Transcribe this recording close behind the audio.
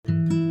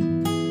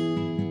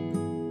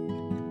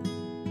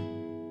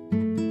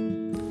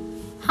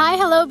Hi,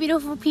 hello,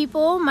 beautiful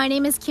people. My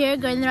name is Kira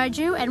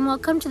Gurnraju, and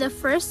welcome to the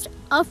first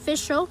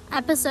official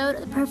episode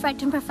of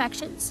Perfect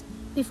Imperfections.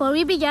 Before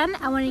we begin,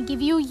 I want to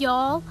give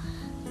y'all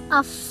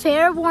a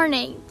fair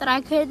warning that I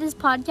created this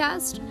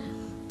podcast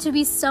to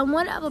be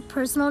somewhat of a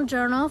personal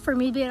journal for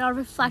me to be able to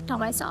reflect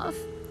on myself.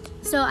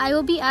 So I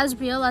will be as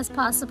real as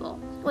possible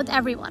with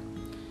everyone.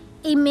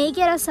 It may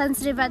get as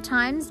sensitive at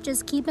times.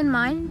 Just keep in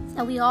mind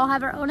that we all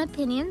have our own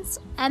opinions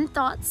and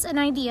thoughts and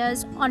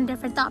ideas on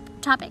different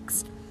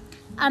topics.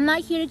 I'm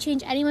not here to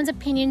change anyone's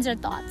opinions or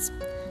thoughts.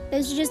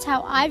 This is just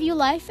how I view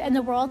life and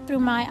the world through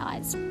my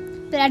eyes.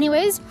 But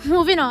anyways,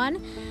 moving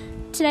on.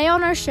 Today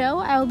on our show,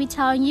 I will be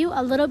telling you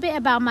a little bit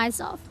about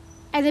myself.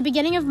 At the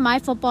beginning of my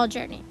football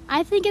journey,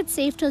 I think it's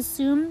safe to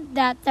assume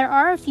that there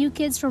are a few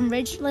kids from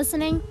Ridge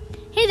listening.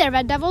 Hey there,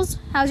 Red Devils.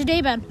 How's your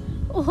day been?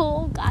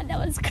 Oh, God,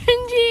 that was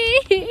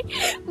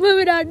cringy.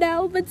 Moving on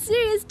now, but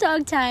serious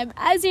talk time.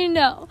 As you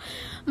know,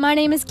 my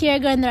name is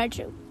Kira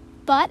Gurnraju.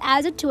 But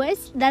as a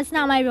twist, that's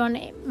not my real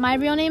name. My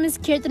real name is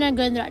Kirtana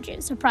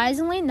Gurnraju.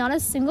 Surprisingly, not a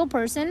single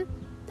person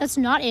that's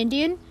not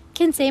Indian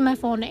can say my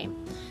full name.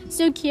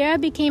 So Kira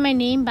became my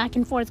name back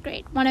in 4th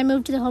grade when I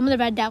moved to the home of the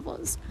Red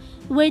Devils,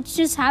 which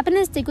just happened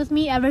to stick with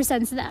me ever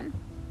since then.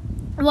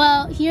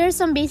 Well, here are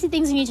some basic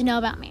things you need to know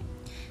about me.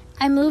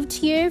 I moved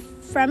here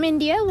from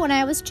India when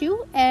I was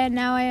 2, and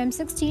now I am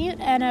 16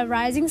 and a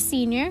rising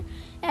senior.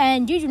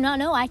 And you do not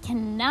know, I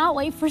cannot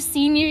wait for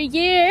senior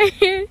year.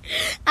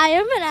 I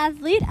am an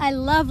athlete. I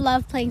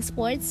love playing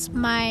sports.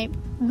 My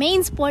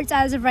main sports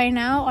as of right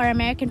now are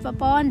American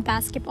football and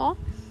basketball.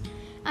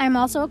 I'm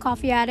also a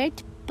coffee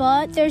addict,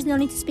 but there's no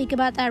need to speak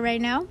about that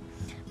right now.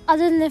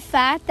 Other than the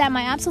fact that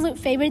my absolute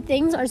favorite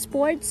things are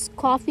sports,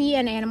 coffee,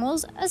 and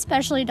animals,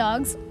 especially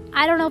dogs.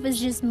 I don't know if it's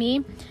just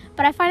me,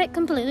 but I find it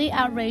completely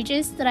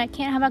outrageous that I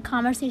can't have a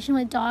conversation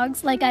with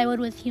dogs like I would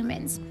with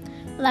humans.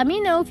 Let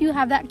me know if you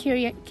have that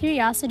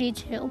curiosity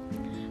too,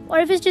 or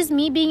if it's just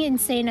me being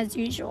insane as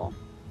usual.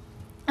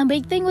 A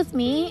big thing with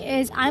me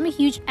is I'm a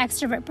huge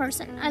extrovert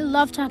person. I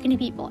love talking to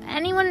people,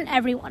 anyone and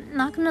everyone.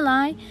 Not gonna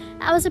lie,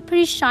 I was a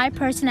pretty shy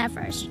person at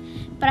first,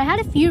 but I had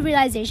a few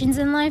realizations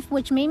in life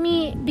which made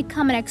me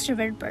become an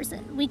extroverted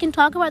person. We can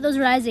talk about those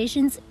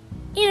realizations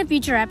in a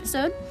future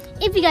episode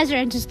if you guys are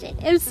interested.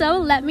 If so,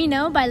 let me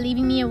know by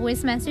leaving me a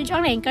voice message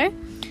on Anchor.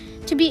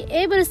 To be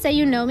able to say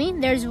you know me,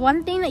 there's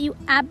one thing that you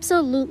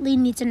absolutely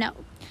need to know,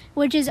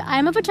 which is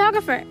I'm a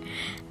photographer.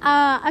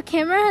 A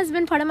camera has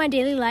been part of my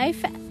daily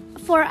life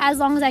for as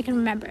long as I can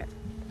remember.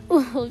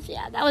 Ooh,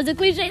 yeah, that was a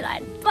cliche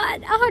line,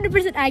 but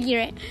 100%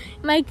 accurate.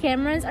 My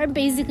cameras are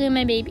basically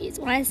my babies.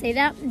 When I say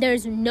that,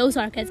 there's no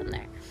sarcasm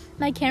there.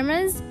 My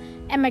cameras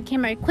and my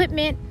camera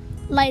equipment,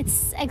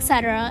 lights,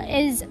 etc.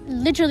 is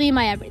literally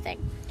my everything.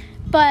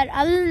 But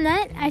other than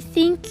that, I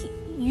think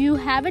you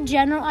have a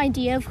general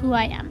idea of who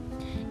I am.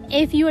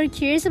 If you are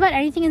curious about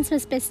anything in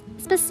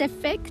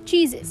specific,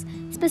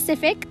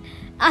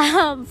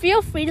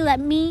 feel free to let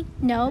me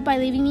know by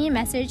leaving me a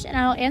message, and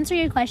I'll answer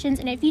your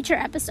questions in a future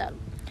episode.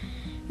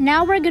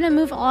 Now we're going to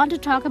move on to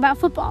talk about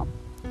football.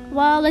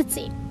 Well, let's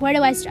see. Where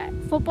do I start?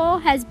 Football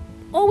has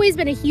always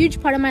been a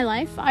huge part of my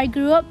life. I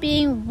grew up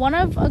being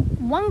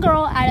one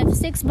girl out of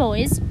 6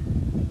 boys.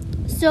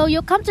 So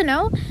you'll come to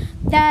know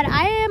that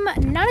I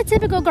am not a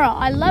typical girl.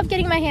 I love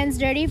getting my hands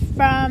dirty,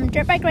 from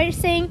dirt bike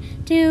racing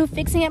to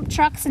fixing up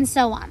trucks and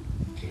so on.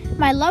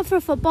 My love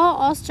for football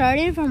all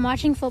started from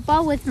watching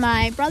football with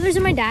my brothers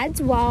and my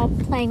dads while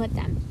playing with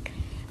them.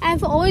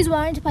 I've always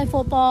wanted to play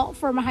football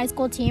for my high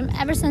school team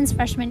ever since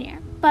freshman year.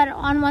 But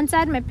on one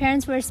side, my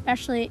parents were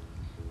especially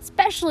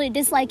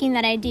disliking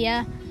that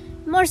idea.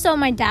 More so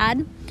my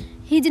dad.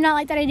 He did not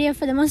like that idea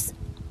for the most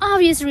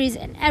obvious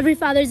reason. Every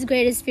father's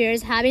greatest fear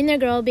is having their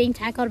girl being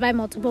tackled by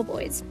multiple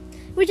boys,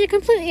 which I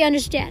completely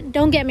understand,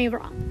 don't get me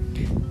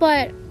wrong.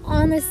 But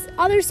on this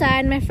other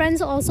side, my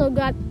friends also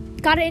got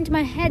it into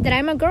my head that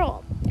I'm a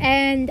girl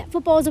and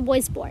football is a boy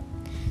sport.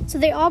 So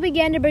they all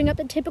began to bring up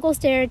the typical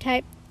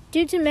stereotype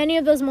due to many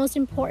of those most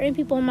important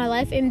people in my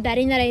life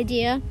embedding that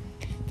idea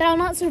that I'll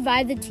not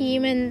survive the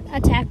team in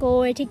a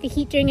tackle or take the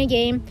heat during a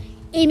game.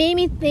 It made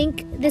me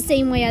think the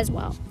same way as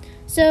well.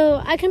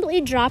 So I completely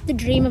dropped the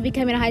dream of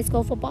becoming a high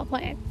school football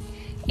player.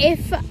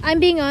 If I'm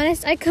being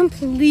honest, I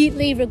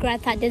completely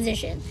regret that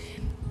decision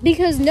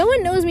because no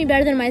one knows me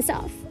better than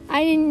myself.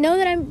 I know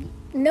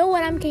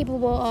what I'm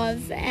capable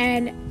of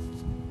and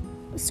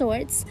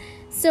sorts.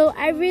 So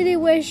I really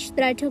wish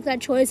that I took that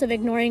choice of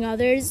ignoring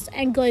others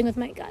and going with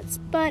my guts.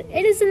 But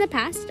it is in the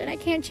past and I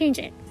can't change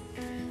it.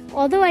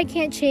 Although I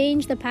can't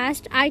change the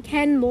past, I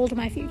can mold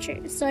my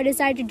future. So I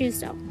decided to do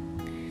so.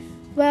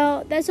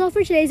 Well, that's all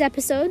for today's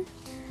episode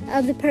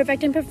of the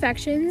Perfect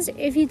Imperfections.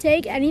 If you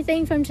take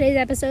anything from today's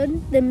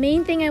episode, the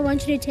main thing I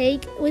want you to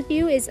take with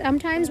you is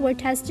sometimes we're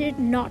tested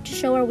not to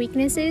show our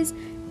weaknesses,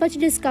 but to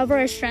discover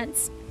our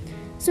strengths.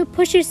 So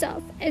push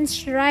yourself and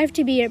strive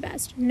to be your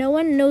best. No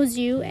one knows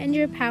you and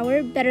your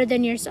power better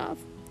than yourself.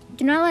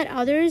 Do not let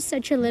others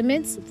set your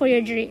limits for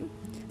your dream.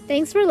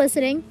 Thanks for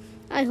listening.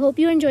 I hope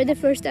you enjoyed the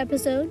first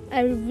episode.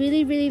 I would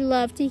really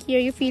love to hear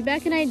your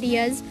feedback and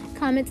ideas,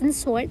 comments, and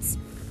sorts.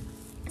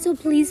 So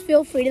please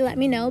feel free to let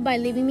me know by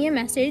leaving me a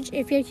message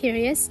if you're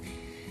curious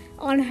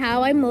on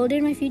how I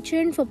molded my future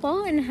in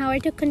football and how I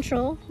took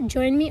control.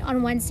 Join me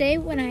on Wednesday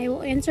when I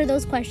will answer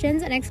those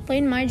questions and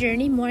explain my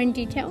journey more in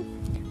detail.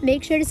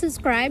 Make sure to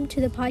subscribe to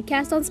the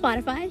podcast on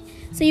Spotify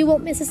so you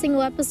won't miss a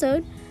single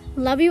episode.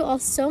 Love you all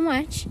so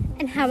much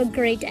and have a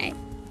great day.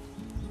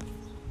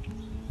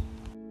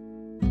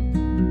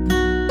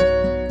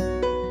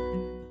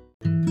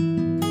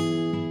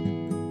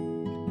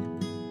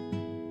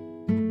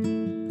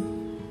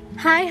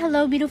 Hi,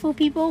 hello beautiful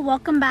people,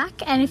 welcome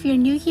back. And if you're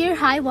new here,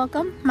 hi,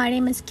 welcome. My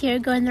name is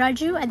Kira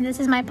Govindraju and this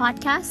is my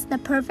podcast, The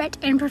Perfect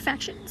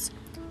Imperfections.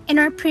 In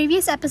our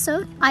previous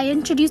episode, I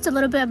introduced a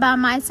little bit about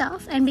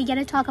myself and began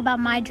to talk about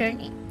my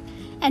journey.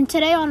 And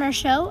today on our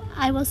show,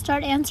 I will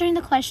start answering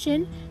the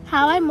question,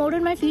 how I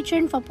molded my future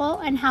in football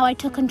and how I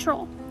took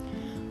control.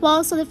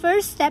 Well, so the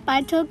first step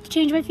I took to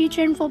change my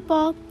future in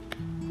football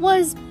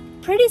was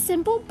pretty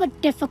simple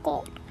but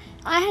difficult.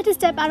 I had to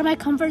step out of my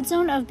comfort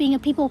zone of being a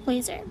people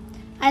pleaser.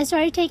 I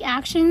started to take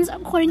actions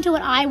according to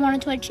what I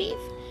wanted to achieve.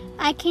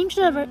 I came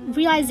to the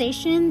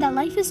realization that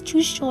life is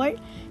too short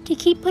to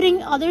keep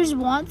putting others'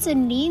 wants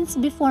and needs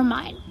before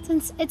mine.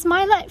 Since it's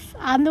my life,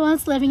 I'm the one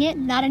that's living it,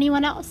 not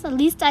anyone else. At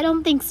least I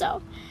don't think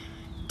so.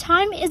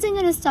 Time isn't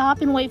going to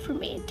stop and wait for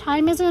me.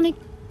 Time isn't going to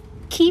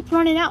keep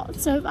running out.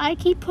 So if I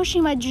keep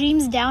pushing my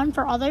dreams down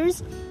for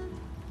others,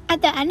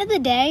 at the end of the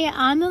day,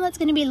 I'm the one that's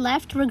going to be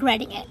left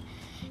regretting it.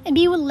 And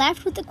be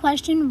left with the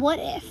question, what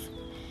if?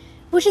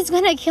 Which is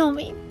going to kill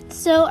me.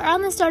 So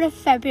around the start of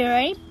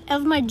February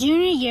of my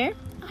junior year,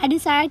 I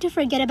decided to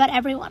forget about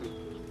everyone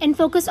and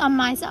focus on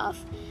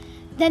myself.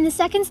 Then the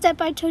second step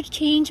I took to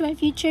change my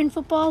future in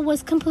football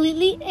was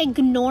completely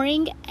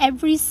ignoring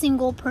every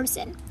single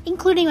person,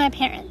 including my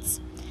parents,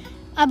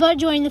 about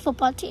joining the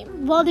football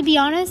team. Well, to be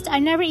honest, I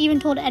never even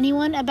told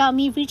anyone about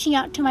me reaching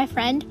out to my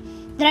friend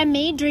that I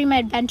made during my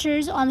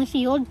adventures on the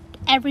field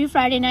every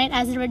Friday night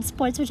as a Red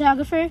sports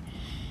photographer.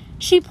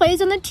 She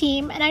plays on the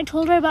team, and I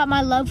told her about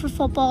my love for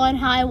football and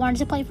how I wanted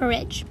to play for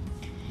Ridge.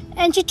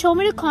 And she told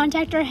me to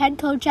contact our head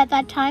coach at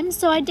that time,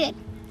 so I did.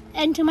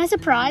 And to my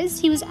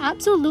surprise, he was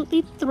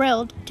absolutely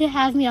thrilled to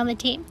have me on the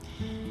team.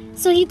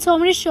 So he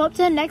told me to show up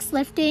to the next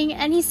lifting,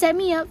 and he set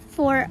me up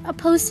for a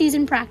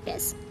postseason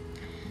practice.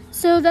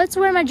 So that's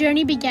where my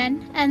journey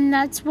began, and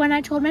that's when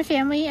I told my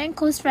family and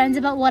close friends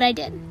about what I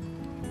did.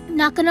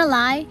 Not gonna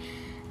lie,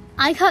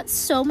 I got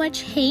so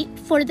much hate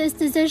for this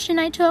decision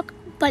I took,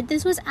 but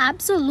this was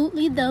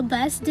absolutely the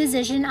best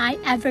decision I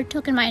ever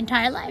took in my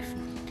entire life.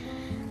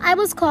 I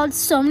was called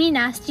so many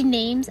nasty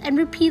names and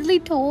repeatedly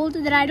told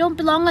that I don't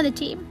belong on the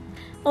team,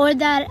 or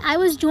that I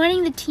was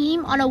joining the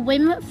team on a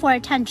whim for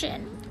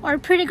attention, or a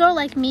pretty girl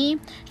like me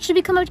should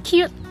become a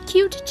cute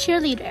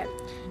cheerleader,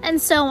 and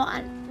so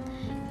on.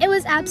 It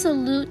was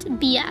absolute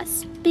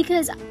BS,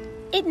 because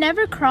it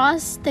never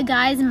crossed the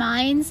guys'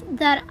 minds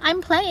that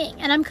I'm playing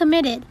and I'm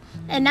committed,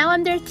 and now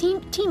I'm their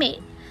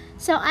teammate.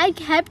 So I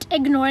kept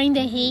ignoring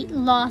the hate,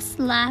 loss,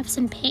 laughs,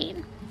 and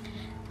pain.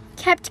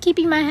 Kept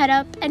keeping my head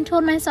up and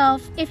told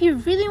myself, if you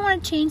really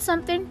want to change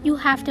something, you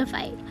have to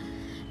fight.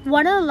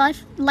 One of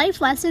the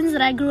life lessons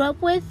that I grew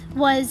up with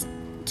was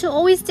to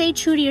always stay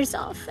true to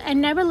yourself and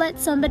never let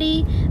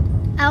somebody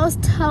else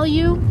tell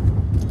you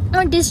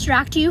or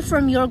distract you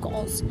from your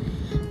goals.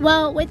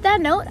 Well, with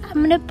that note,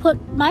 I'm going to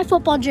put my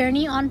football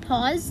journey on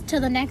pause till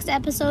the next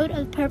episode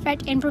of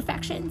Perfect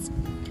Imperfections.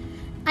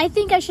 I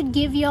think I should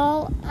give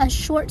y'all a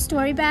short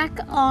story back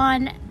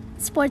on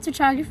sports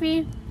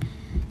photography.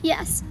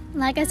 Yes,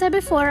 like I said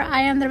before, I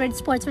am the Red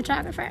sports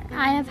photographer.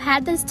 I have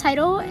had this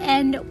title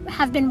and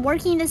have been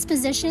working in this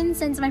position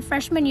since my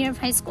freshman year of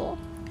high school.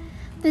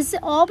 This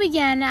all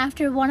began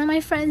after one of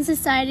my friends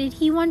decided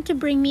he wanted to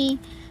bring me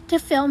to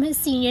film his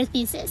senior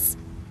thesis.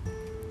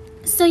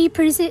 So he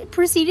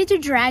proceeded to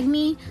drag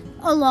me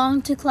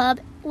along to club,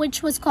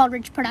 which was called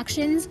Ridge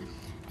Productions.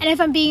 And if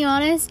I'm being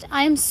honest,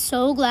 I am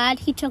so glad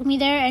he took me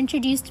there and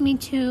introduced me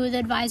to the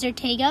advisor,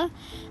 Tega.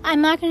 I'm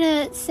not going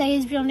to say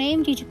his real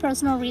name due to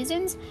personal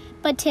reasons,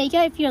 but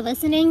Tega, if you're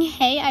listening,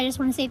 hey, I just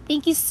want to say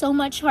thank you so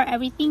much for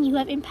everything. You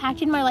have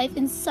impacted my life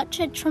in such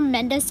a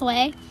tremendous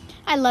way.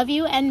 I love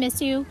you and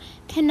miss you.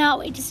 Cannot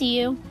wait to see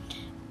you.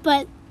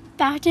 But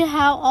back to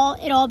how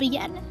it all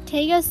began.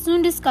 Tega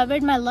soon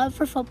discovered my love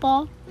for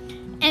football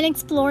and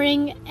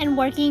exploring and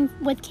working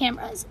with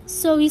cameras.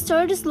 So he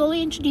started to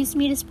slowly introduce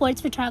me to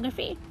sports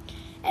photography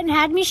and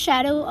had me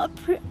shadow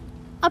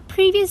a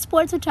previous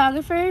sports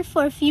photographer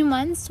for a few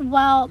months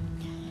while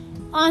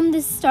on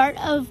the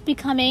start of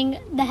becoming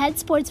the head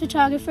sports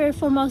photographer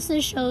for most of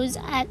the shows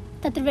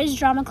that the Ridge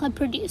Drama Club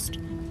produced.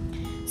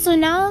 So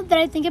now that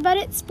I think about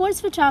it,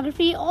 sports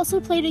photography also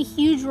played a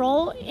huge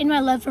role in my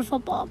love for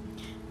football.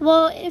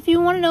 Well, if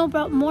you want to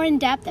know more in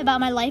depth about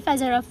my life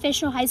as an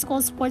official high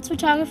school sports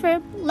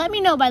photographer, let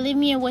me know by leaving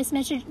me a voice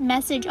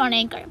message on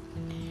Anchor,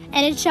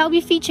 and it shall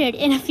be featured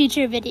in a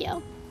future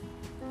video.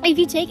 If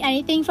you take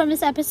anything from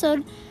this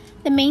episode,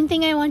 the main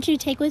thing I want you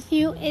to take with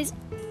you is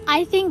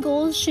I think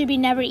goals should be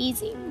never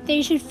easy.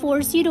 They should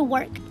force you to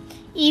work,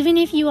 even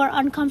if you are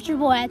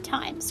uncomfortable at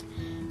times.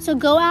 So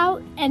go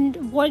out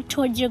and work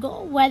towards your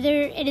goal,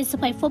 whether it is to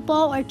play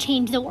football or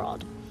change the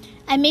world.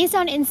 I may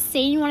sound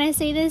insane when I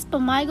say this, but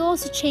my goal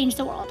is to change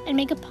the world and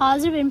make a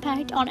positive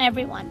impact on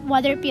everyone,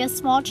 whether it be a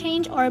small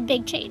change or a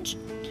big change.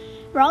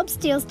 Rob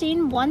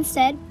Steelstein once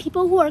said,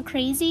 "People who are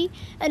crazy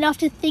enough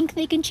to think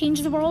they can change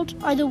the world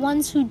are the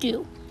ones who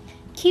do."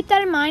 Keep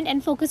that in mind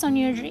and focus on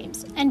your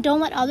dreams. And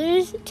don't let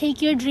others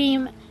take your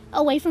dream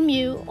away from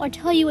you or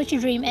tell you what your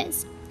dream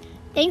is.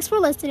 Thanks for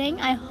listening.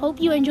 I hope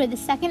you enjoyed the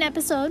second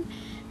episode.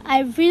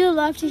 I really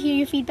love to hear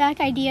your feedback,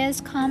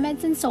 ideas,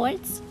 comments, and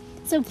sorts.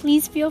 So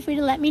please feel free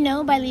to let me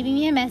know by leaving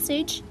me a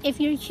message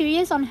if you're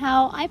curious on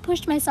how I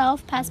pushed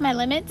myself past my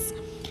limits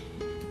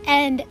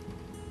and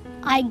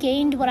I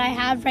gained what I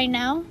have right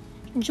now.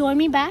 Join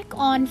me back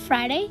on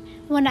Friday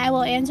when I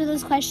will answer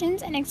those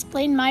questions and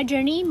explain my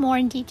journey more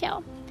in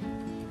detail.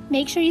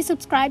 Make sure you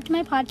subscribe to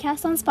my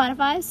podcast on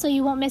Spotify so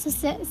you won't miss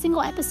a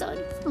single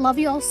episode. Love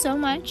you all so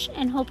much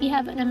and hope you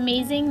have an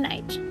amazing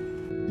night.